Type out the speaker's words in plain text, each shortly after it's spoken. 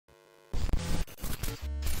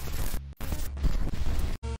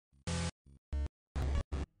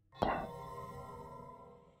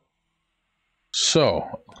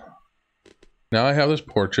So, now I have this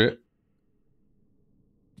portrait.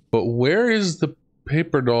 But where is the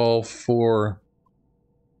paper doll for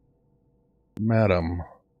Madam?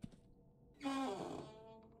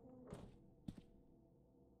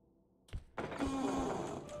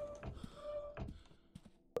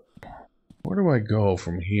 Where do I go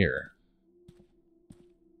from here?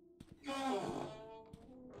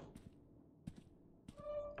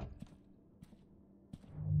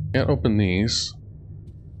 Can't open these.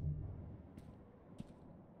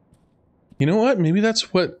 You know what? Maybe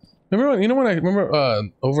that's what. Remember? You know when I remember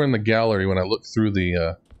over in the gallery when I looked through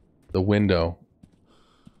the window,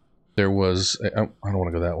 there was. I don't want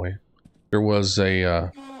to go that way. There was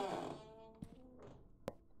a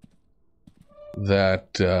that.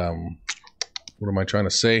 What am I trying to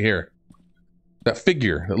say here? That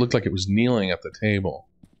figure that looked like it was kneeling at the table.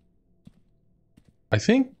 I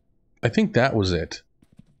think that was it.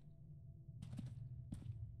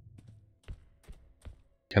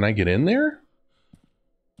 Can I get in there?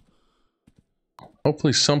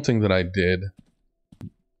 Hopefully something that I did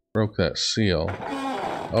broke that seal.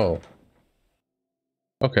 Oh.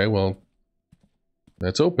 Okay, well,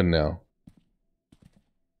 that's open now.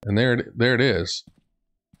 And there it is.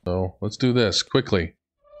 So, let's do this quickly.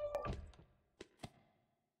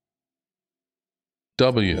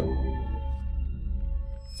 W.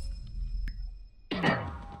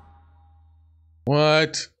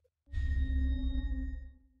 What?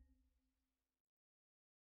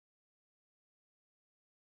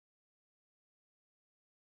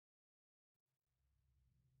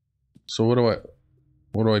 So what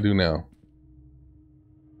do I do now?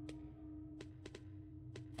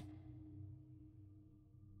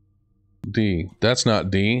 D. That's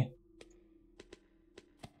not D.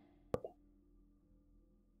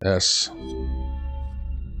 S.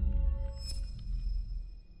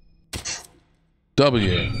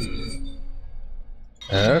 W.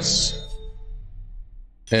 S.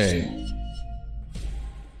 A.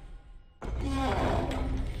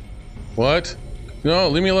 What? No,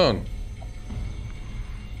 leave me alone.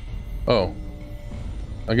 Oh.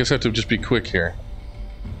 I guess I have to just be quick here.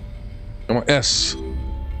 Come on, S.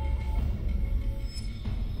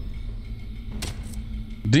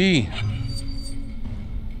 D.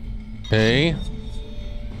 A.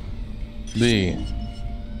 B.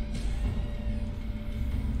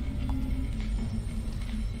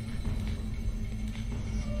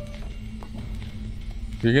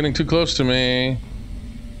 You're getting too close to me.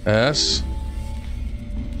 S.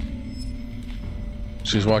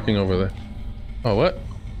 She's walking over there. Oh, what?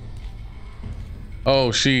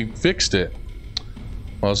 Oh, she fixed it.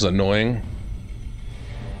 Well, this is annoying.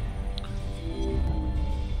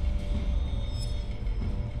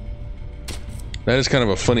 That is kind of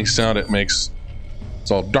a funny sound it makes.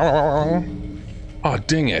 It's all dong. Oh,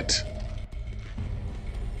 dang it.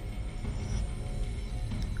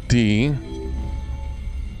 D.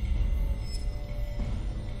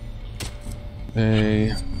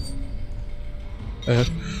 A. F.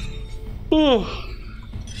 Oh.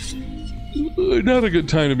 Not a good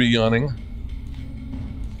time to be yawning.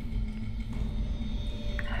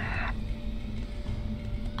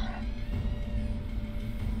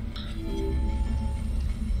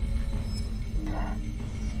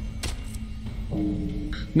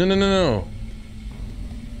 No, no, no, no.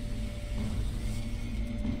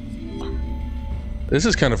 This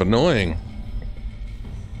is kind of annoying.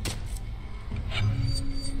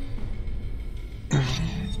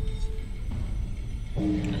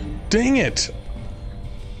 Dang it!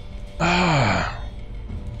 Ah.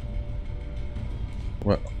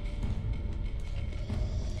 What?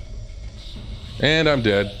 And I'm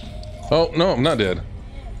dead. Oh, no, I'm not dead.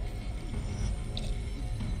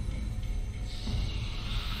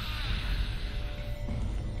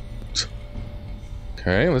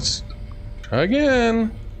 Okay, let's try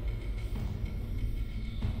again.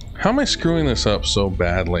 How am I screwing this up so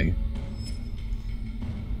badly?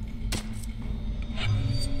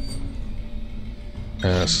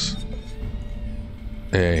 S.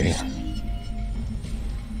 A.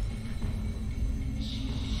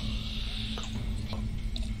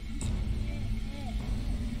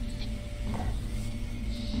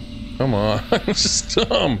 Come on, this is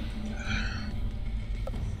dumb.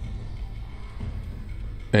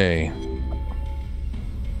 A.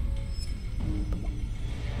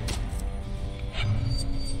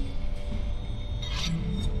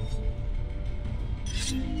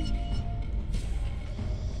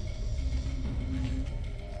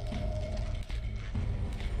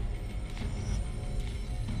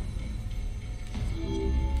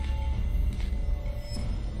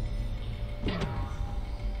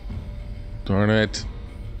 Darn it.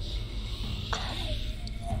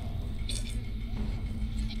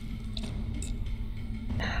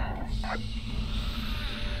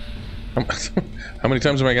 How many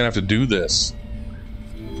times am I gonna have to do this?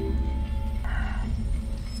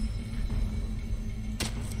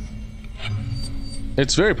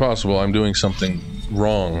 It's very possible I'm doing something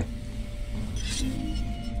wrong.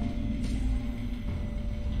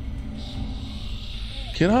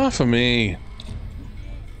 Get off of me.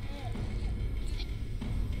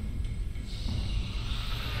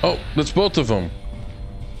 Oh, that's both of them.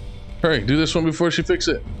 Hurry, do this one before she fixes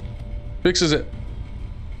it.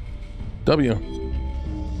 W.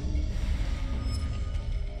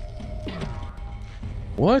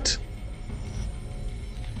 What?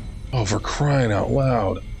 Oh, for crying out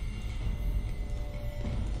loud.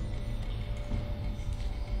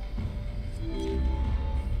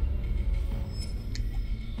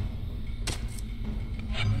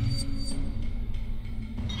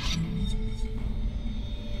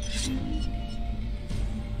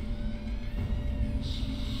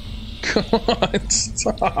 Come on,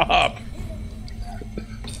 stop.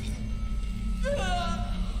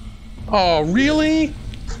 Oh, really?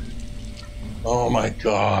 Oh my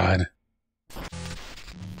god.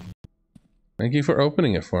 Thank you for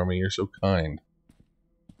opening it for me. You're so kind.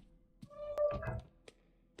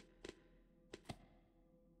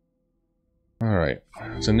 Alright,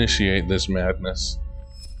 let's initiate this madness.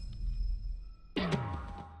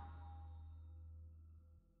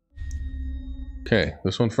 Okay,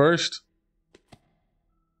 this one first.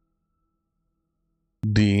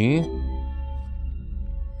 D.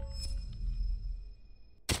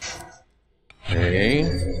 A.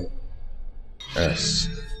 S.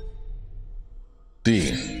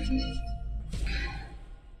 D.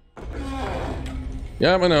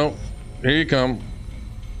 Yeah, I know. Here you come.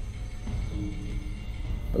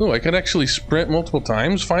 Oh, I could actually sprint multiple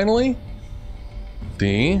times, finally?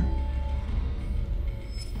 D.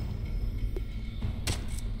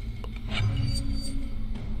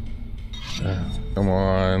 Come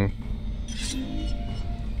on.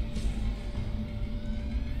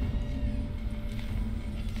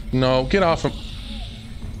 No, get off him.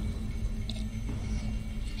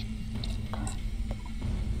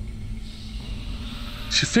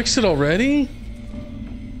 She fixed it already?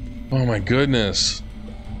 Oh my goodness.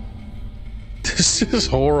 This is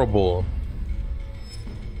horrible.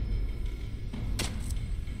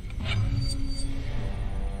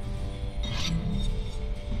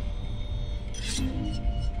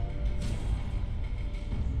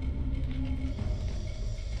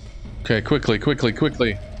 Okay,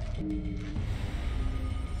 quickly.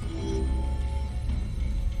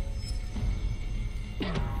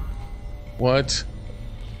 What?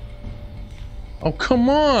 Oh, come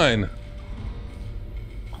on!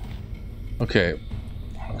 Okay.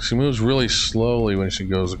 She moves really slowly when she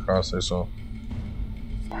goes across there, so...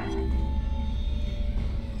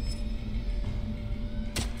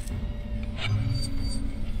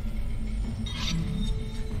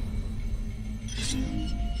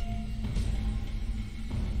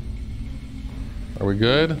 Are we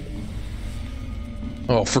good?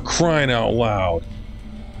 Oh, for crying out loud.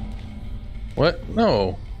 What?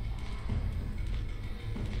 No.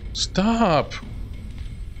 Stop.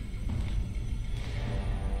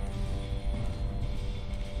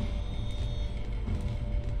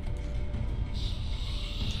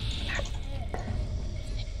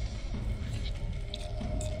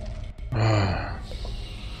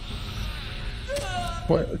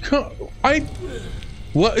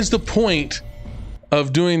 What is the point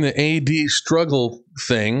of doing the AD struggle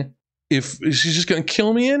thing if she's just gonna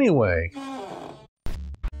kill me anyway?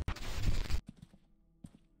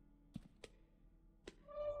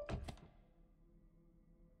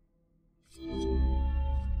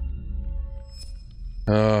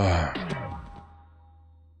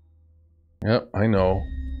 Yep, I know.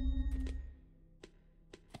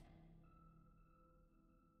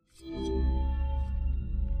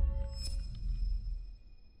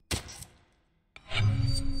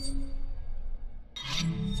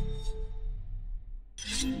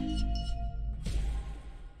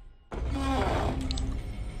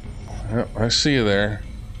 Yep, I see you there.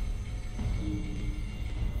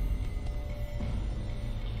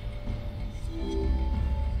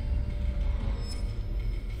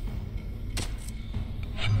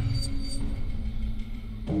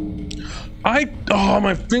 Oh,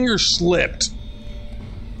 my finger slipped.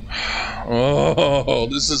 Oh,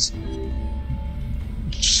 this is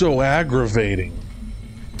so aggravating.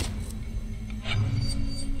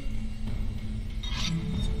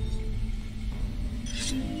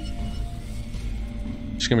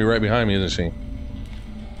 Just gonna be right behind me, isn't she?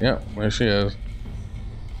 Yeah, there she is.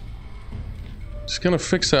 Just gonna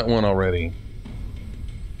fix that one already.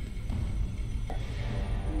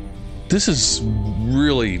 This is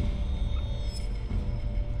really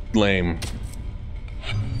lame.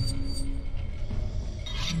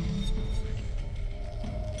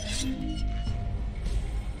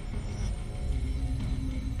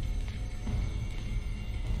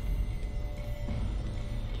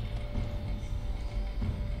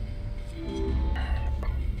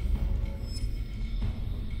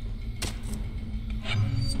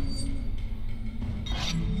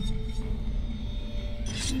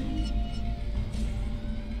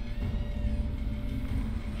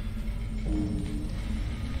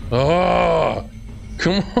 Oh,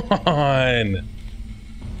 come on.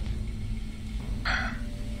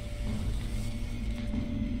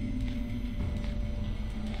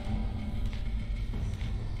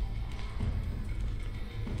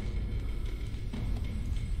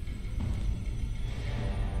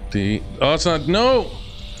 Oh, it's not. No.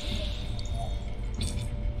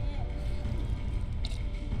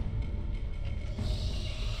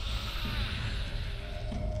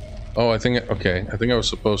 Oh, okay, I think I was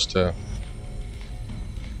supposed to...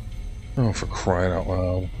 Oh, for crying out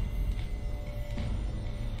loud.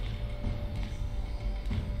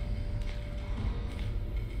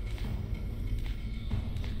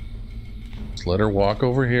 Just let her walk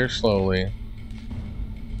over here slowly.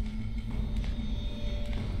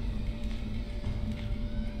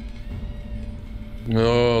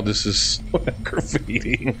 Oh, this is so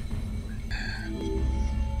aggravating.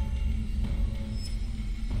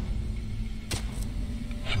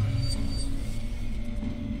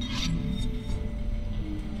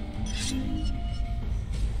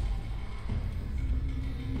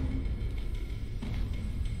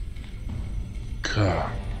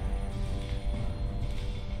 God.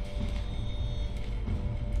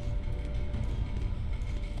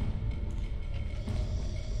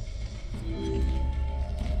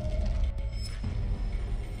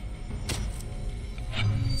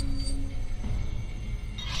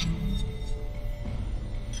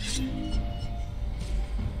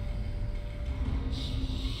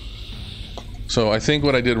 So I think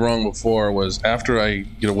what I did wrong before was after I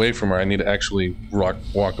get away from her, I need to actually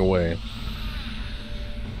walk away.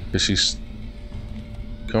 Because she's...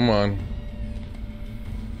 Come on.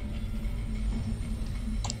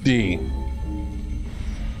 D.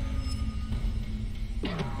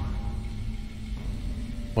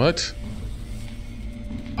 What?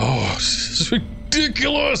 Oh, this is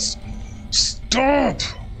ridiculous! Stop!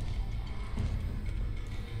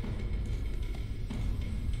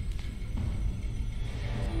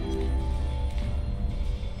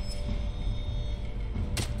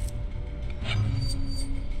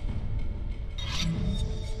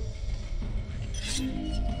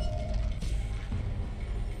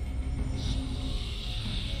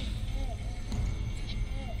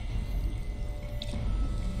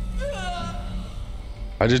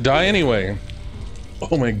 I just die anyway.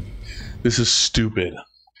 Oh my... This is stupid.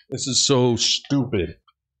 This is so stupid.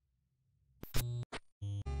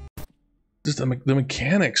 Just the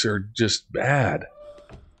mechanics are just bad.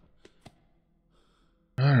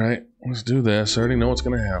 Alright, let's do this. I already know what's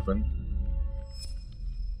gonna happen.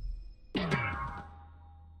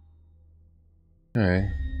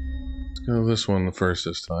 Okay. Let's go this one first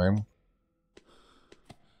this time.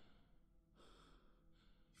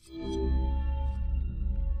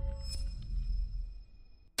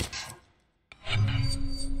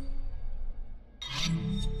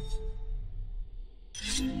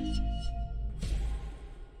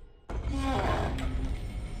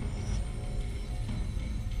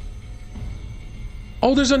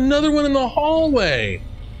 Oh, there's another one in the hallway!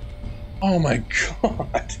 Oh my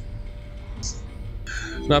god!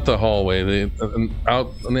 Not the hallway,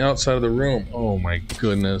 out on the outside of the room. Oh my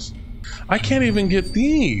goodness. I can't even get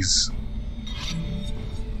these!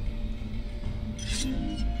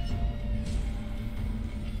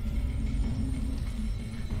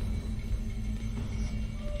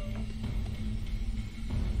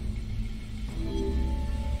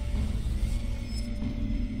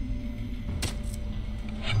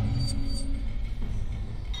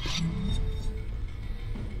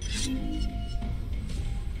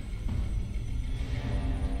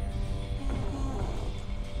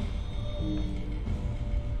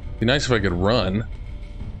 Be nice if I could run,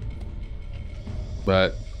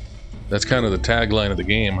 but that's kind of the tagline of the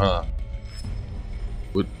game, huh?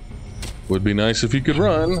 Would be nice if you could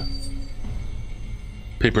run.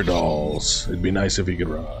 Paper dolls. It'd be nice if you could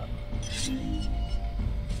run.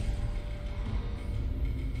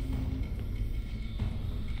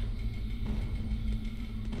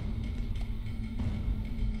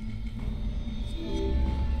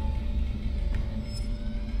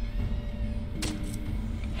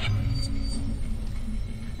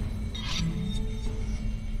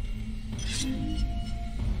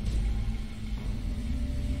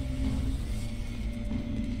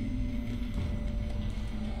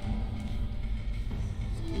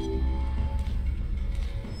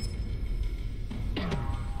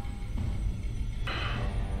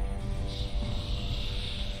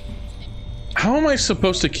 How am I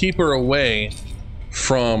supposed to keep her away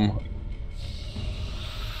from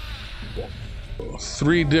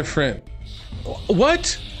 3 different...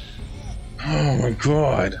 What? Oh my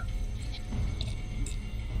god.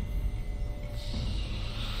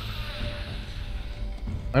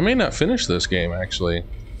 I may not finish this game, actually.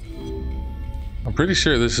 I'm pretty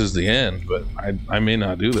sure this is the end, but I may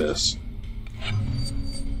not do this.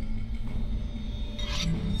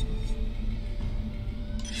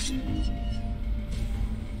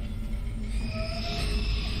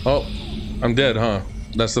 Oh, I'm dead, huh?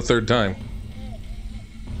 That's the 3rd time.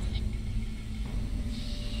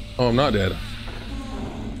 Oh, I'm not dead.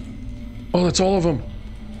 Oh, that's all of them.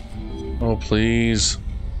 Oh, please.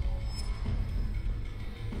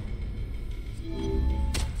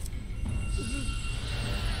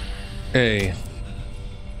 A.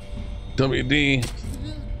 WD.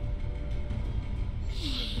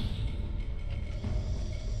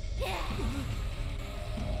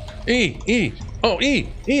 E. E. Oh, E.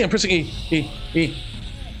 E. I'm pressing E. E. E.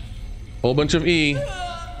 Whole bunch of E.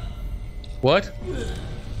 What?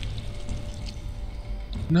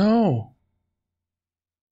 No.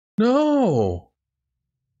 No.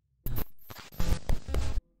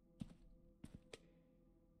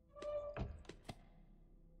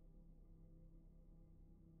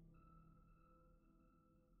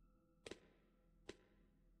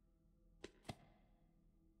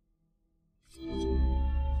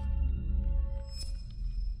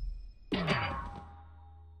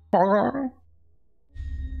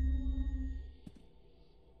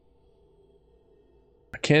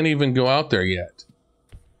 I can't even go out there yet.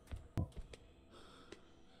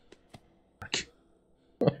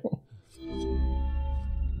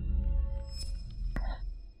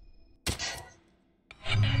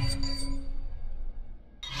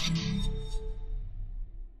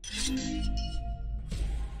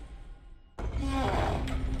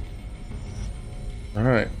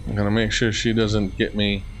 Alright, I'm gonna make sure she doesn't get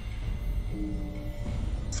me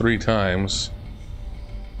 3 times.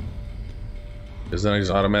 Because then I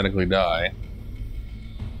just automatically die.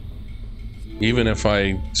 Even if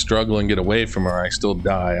I struggle and get away from her, I still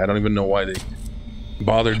die. I don't even know why they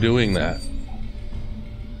bother doing that.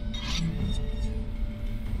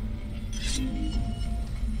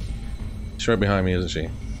 She's right behind me, isn't she?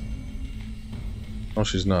 Oh,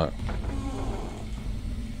 she's not.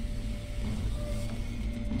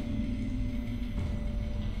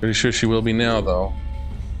 Pretty sure she will be now, though.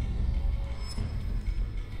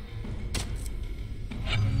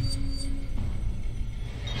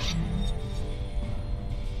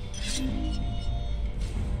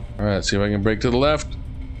 Alright, let's see if I can break to the left.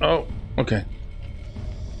 Oh, okay.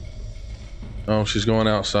 Oh, she's going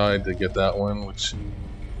outside to get that one, which I'm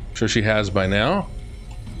sure she has by now.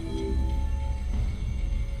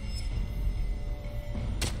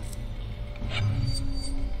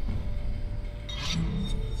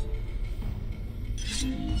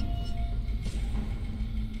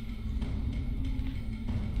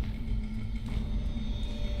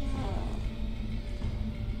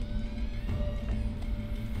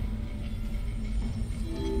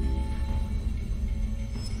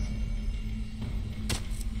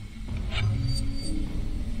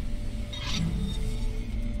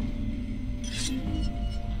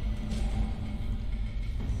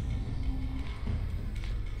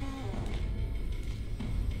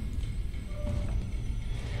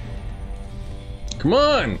 Come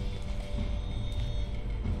on!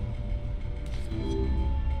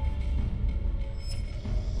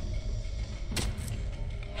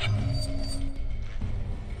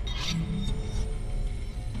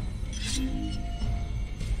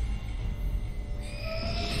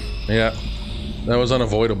 Yeah, that was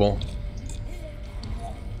unavoidable.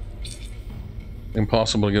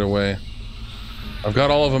 Impossible to get away. I've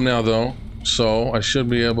got all of them now, though, so I should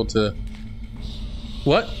be able to...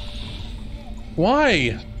 What?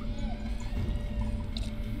 Why?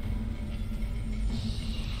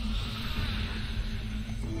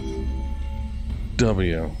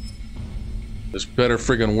 W. This better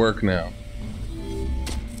friggin' work now.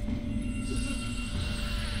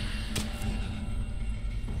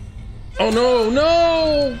 Oh no,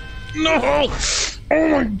 no! No! Oh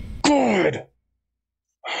my god!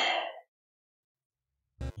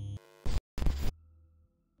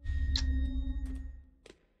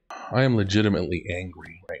 I am legitimately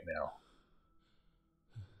angry right now.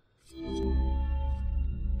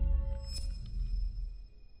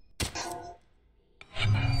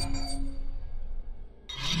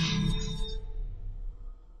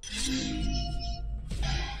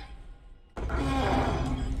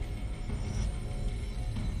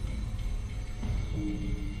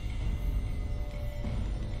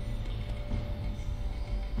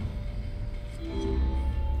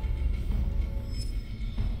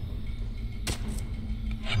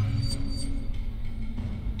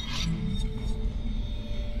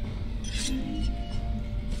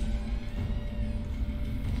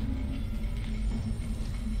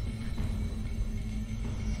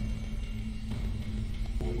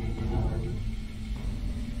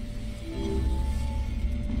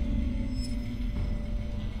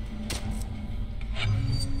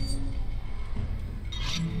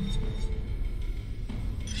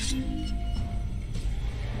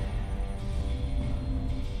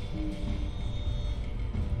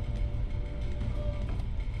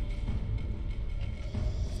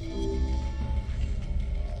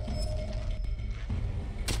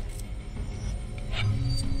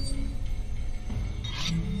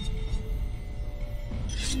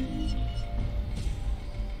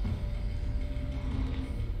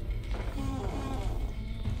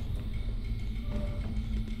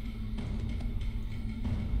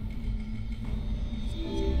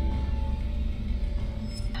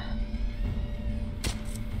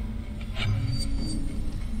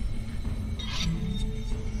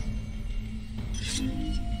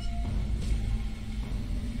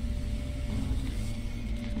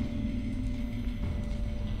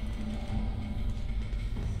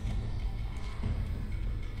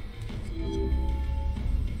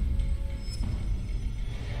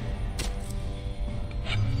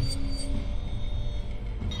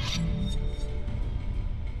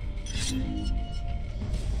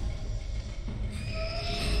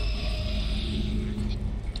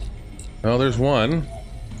 Well, there's one.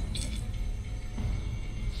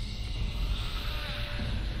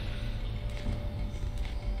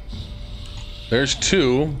 There's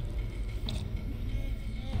two.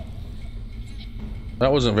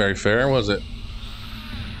 That wasn't very fair, was it?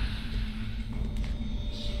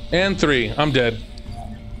 And three. I'm dead.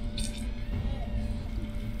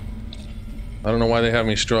 I don't know why they have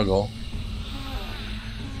me struggle.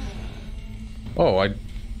 Oh, I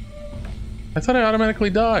thought I automatically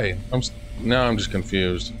die. Now I'm just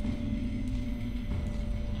confused.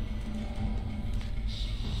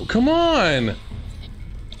 Come on!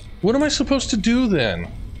 What am I supposed to do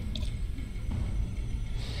then?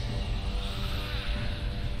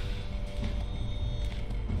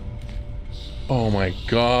 Oh my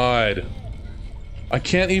god. I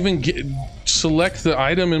can't even select the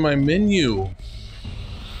item in my menu.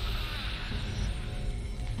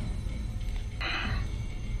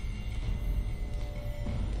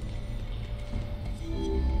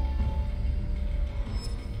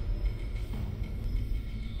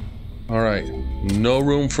 Alright, no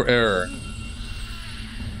room for error.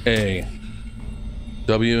 A,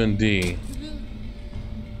 W, and D.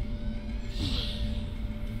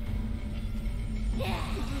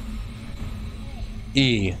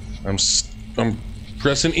 E. I'm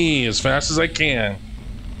pressing E as fast as I can.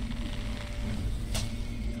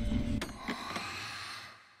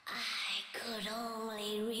 I could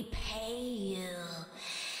only repay you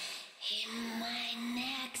in my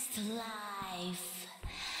next life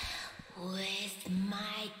with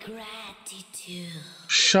my gratitude.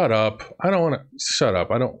 Shut up. I don't want to. Shut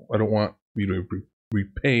up. I don't want you to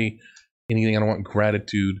repay anything. I don't want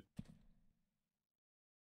gratitude.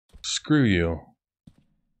 Screw you.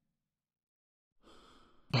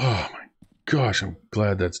 Oh my gosh, I'm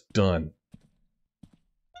glad that's done.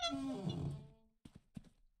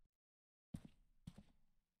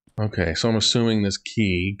 Okay, so I'm assuming this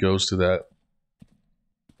key goes to that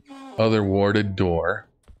other warded door.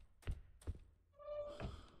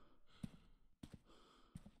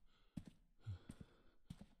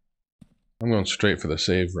 I'm going straight for the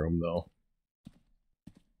save room, though.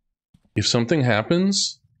 If something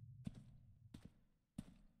happens,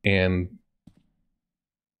 and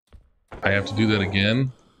I have to do that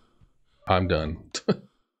again, I'm done.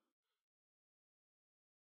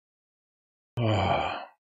 Oh.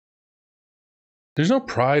 There's no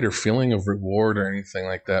pride or feeling of reward or anything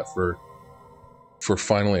like that for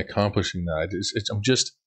finally accomplishing that. I'm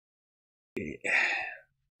just...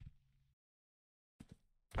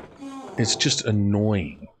 It's just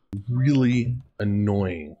annoying. Really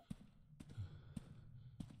annoying.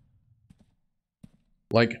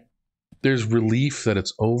 Like, there's relief that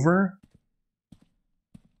it's over.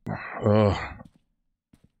 Ugh.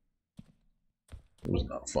 It was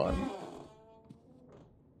not fun.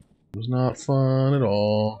 It was not fun at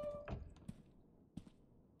all.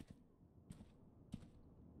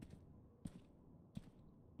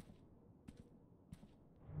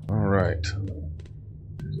 Alright.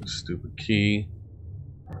 There's a stupid key.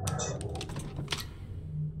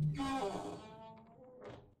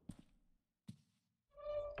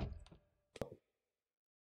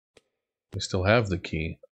 I still have the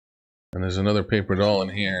key. And there's another paper doll in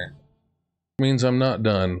here. Means I'm not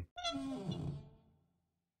done.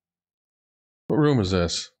 What room is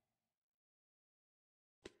this?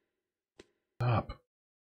 Stop.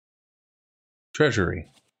 Treasury.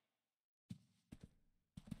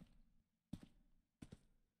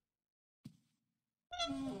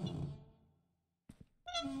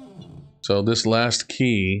 So this last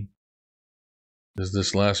key is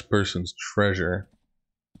this last person's treasure.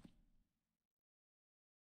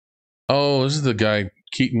 Oh, this is the guy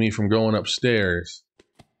keeping me from going upstairs.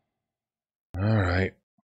 Alright.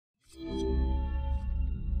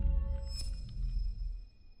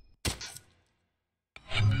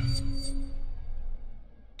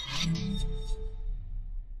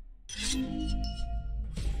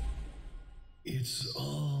 It's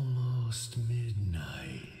almost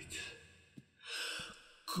midnight.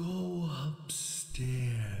 Go upstairs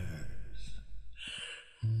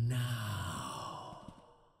now.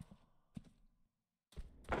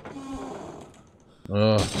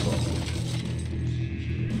 Ugh.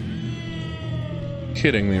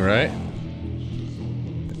 Kidding me, right?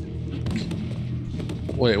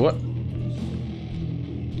 Wait, what?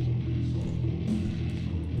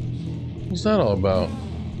 What's that all about?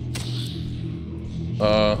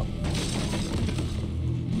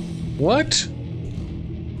 What?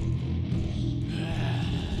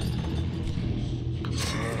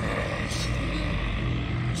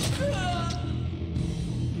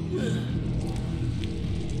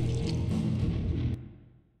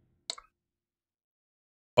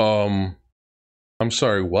 I'm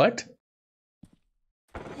sorry, what?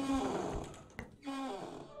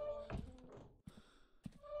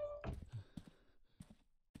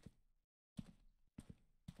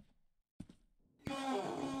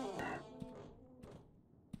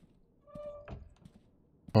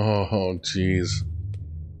 Oh, jeez.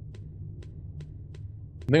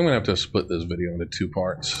 I think I'm gonna have to split this video into 2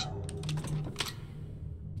 parts.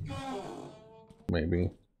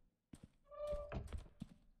 Maybe.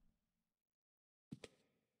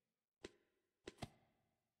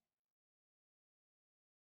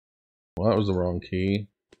 Well, that was the wrong key.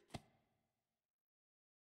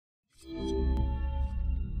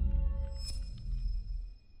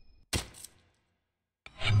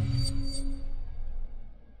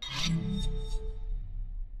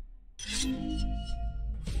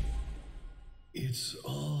 It's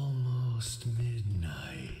almost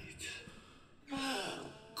midnight.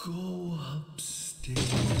 Go upstairs.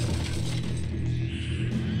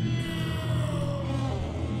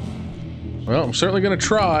 Well, I'm certainly gonna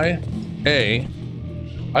try. A.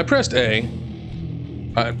 I pressed A.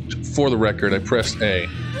 For the record, I pressed A.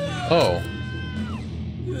 Oh.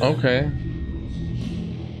 Okay.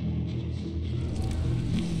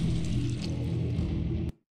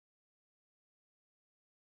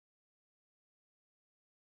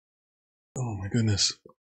 Oh my goodness.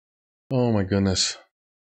 Oh my goodness.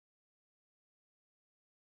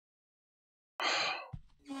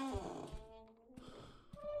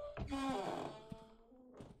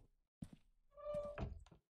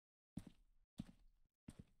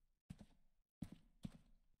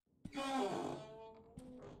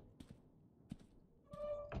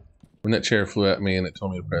 When that chair flew at me and it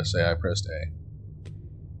told me to press A, I pressed A.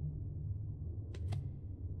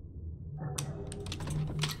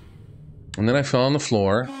 And then I fell on the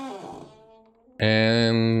floor.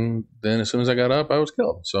 And then as soon as I got up, I was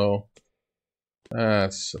killed. So,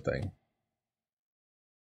 that's the thing.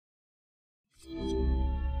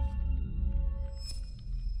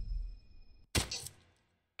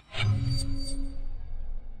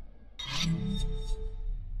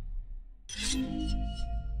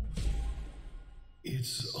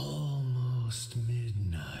 It's almost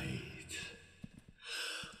midnight.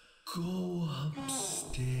 Go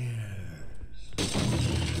upstairs.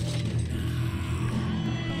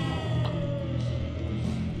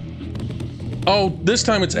 Oh, this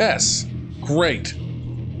time it's S. Great.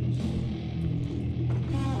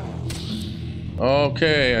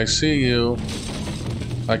 Okay, I see you.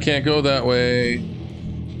 I can't go that way.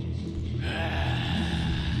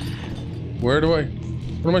 What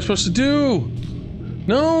am I supposed to do?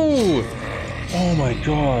 No! Oh my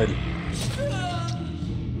god.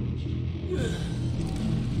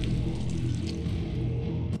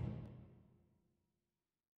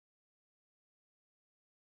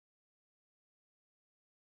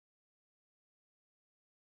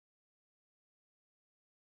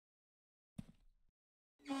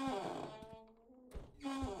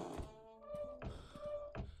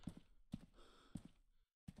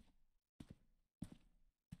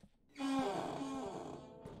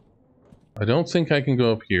 I don't think I can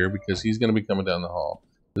go up here because he's going to be coming down the hall.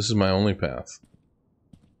 This is my only path.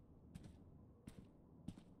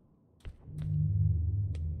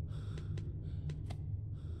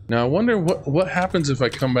 Now I wonder what happens if I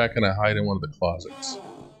come back and I hide in one of the closets.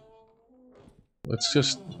 Let's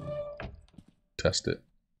just test it.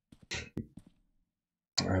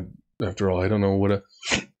 After all, I don't know what a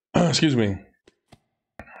excuse me.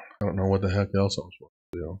 I don't know what the heck else I'm supposed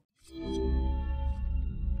to do.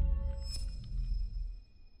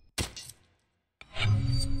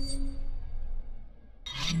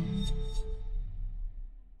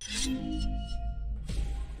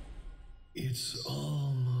 It's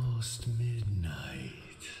almost midnight.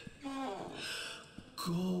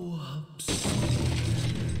 Go upstairs.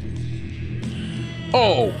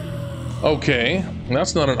 Oh! Okay,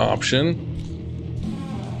 that's not an option.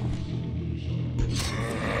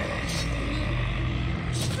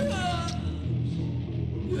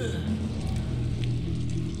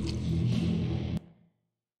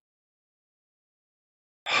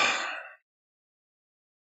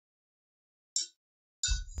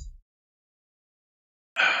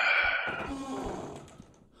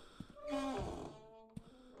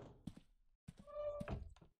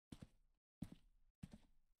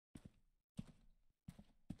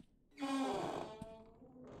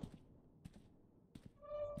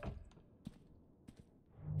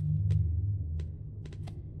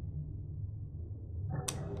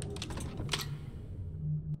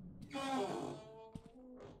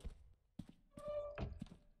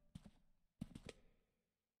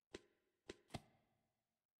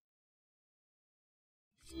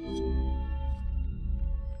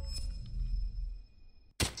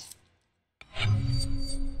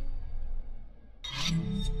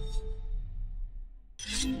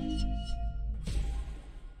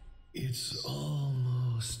 It's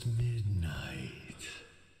almost midnight.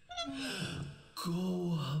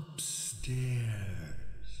 Go upstairs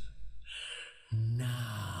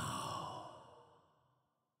now.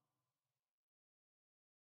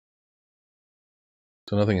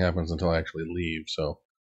 So nothing happens until I actually leave, so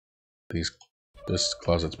this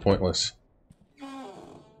closet's pointless.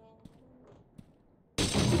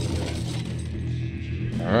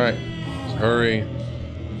 Alright, let's hurry.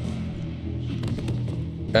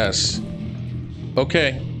 S.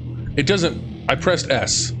 Okay. It doesn't... I pressed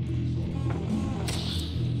S.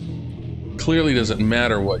 Clearly doesn't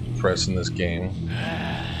matter what you press in this game.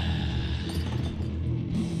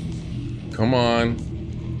 Come on.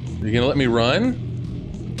 You gonna let me run?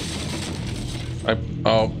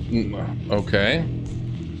 Oh, okay.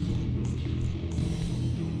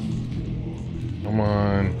 Come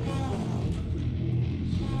on.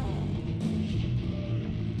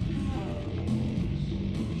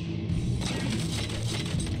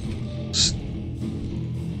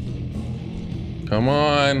 Come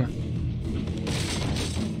on.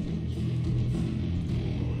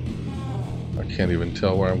 I can't even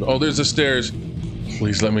tell where I'm going. Oh, there's the stairs.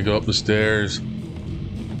 Please let me go up the stairs.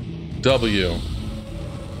 W.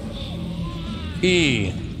 E.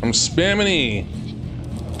 I'm spamming E.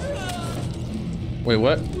 Wait,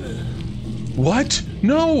 what? What?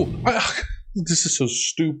 No! This is so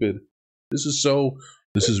stupid. This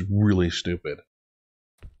is really stupid.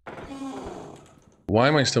 Why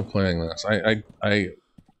am I still playing this? I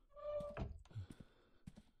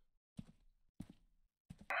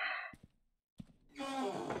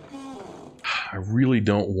really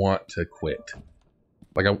don't want to quit.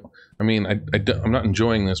 Like, I mean, I'm not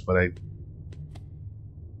enjoying this, but I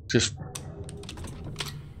just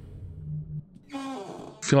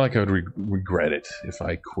feel like I would regret it if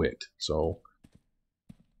I quit, so...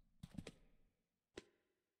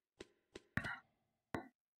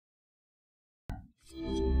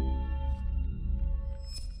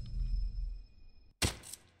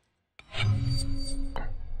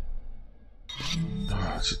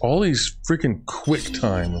 all these freaking quick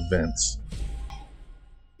time events.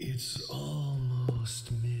 It's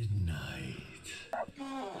almost midnight.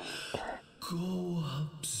 Go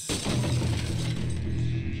upstairs.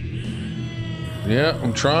 Yeah,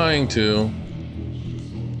 I'm trying to.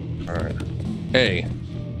 Alright. Hey.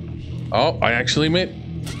 Oh, I actually made...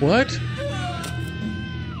 What?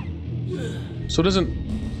 So it doesn't...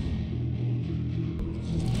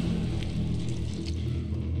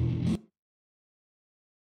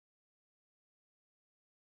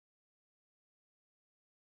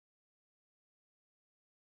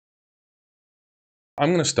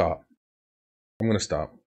 I'm gonna stop. I'm gonna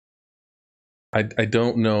stop. I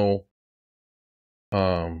don't know.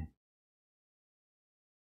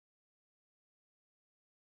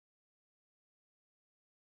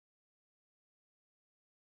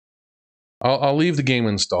 I'll leave the game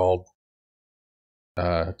installed.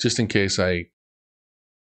 Just in case I,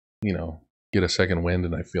 you know, get a second wind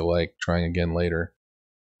and I feel like trying again later.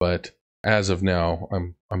 But as of now,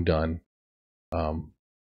 I'm done.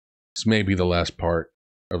 This may be the last part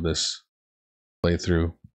of this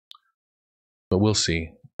playthrough, but we'll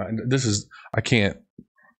see. I can't.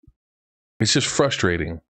 It's just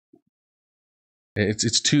frustrating. I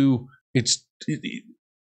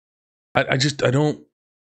don't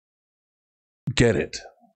get it.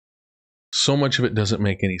 So much of it doesn't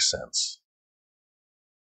make any sense.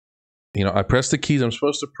 You know, I press the keys I'm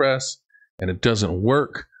supposed to press, and it doesn't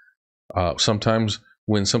work. Sometimes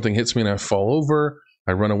when something hits me and I fall over,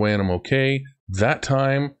 I run away and I'm okay. That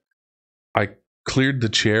time, I cleared the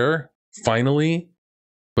chair, finally,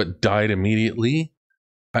 but died immediately.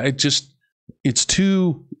 It's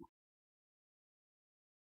too...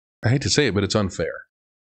 I hate to say it, but it's unfair.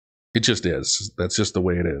 It just is. That's just the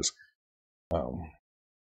way it is.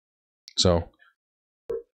 So,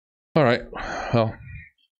 all right. Well,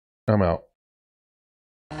 I'm out.